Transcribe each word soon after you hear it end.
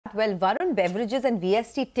Well, Varun Beverages and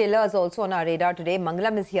VST Tillers also on our radar today.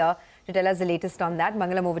 Mangalam is here to tell us the latest on that.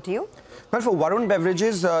 Mangalam, over to you. Well, for Varun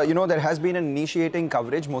Beverages, there has been an initiating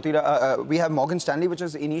coverage. We have Morgan Stanley, which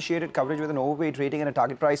has initiated coverage with an overweight rating and a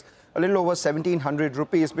target price a little over 1,700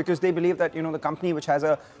 rupees, because they believe that, the company, which has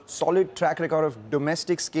a solid track record of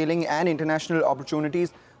domestic scaling and international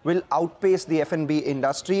opportunities, will outpace the F&B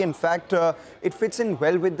industry. In fact, it fits in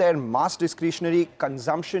well with their mass discretionary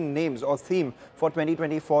consumption names or theme for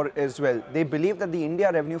 2024 as well. They believe that the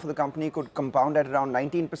India revenue for the company could compound at around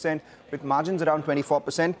 19% with margins around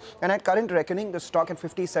 24%. And at current reckoning, the stock at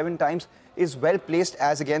 57 times is well placed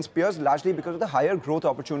as against peers, largely because of the higher growth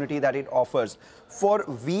opportunity that it offers. For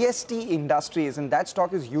VST Industries, and that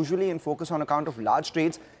stock is usually in focus on account of large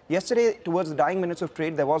trades. Yesterday, towards the dying minutes of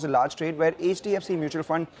trade, there was a large trade where HDFC Mutual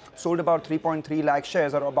Fund sold about 3.3 lakh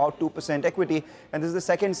shares, or about 2% equity. And this is the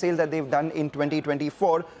second sale that they've done in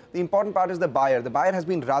 2024. The important part is the buyer. The buyer has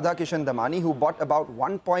been Radhakishan Damani, who bought about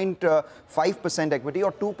 1.5% equity,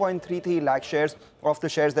 or 2.33 lakh shares of the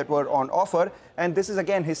shares that were on offer. And this is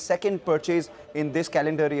again his second purchase in this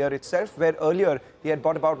calendar year itself, where earlier he had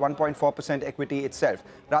bought about 1.4% equity itself.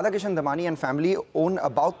 Radhakishan Damani and family own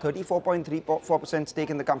about 34.34% stake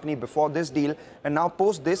in the company before this deal, and now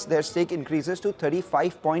post this, their stake increases to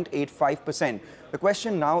 35.85%. The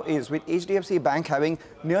question now is, with HDFC Bank having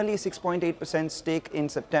nearly 6.8% stake in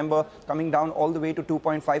September, coming down all the way to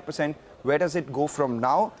 2.5%, where does it go from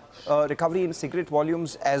now? Recovery in cigarette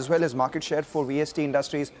volumes as well as market share for VST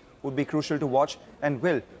Industries would be crucial to watch. And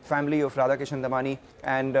will family of Radhakishan Damani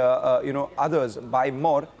and others buy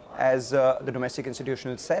more as the domestic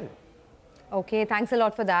institutions sell? Okay, thanks a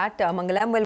lot for that, Mangalam. Well,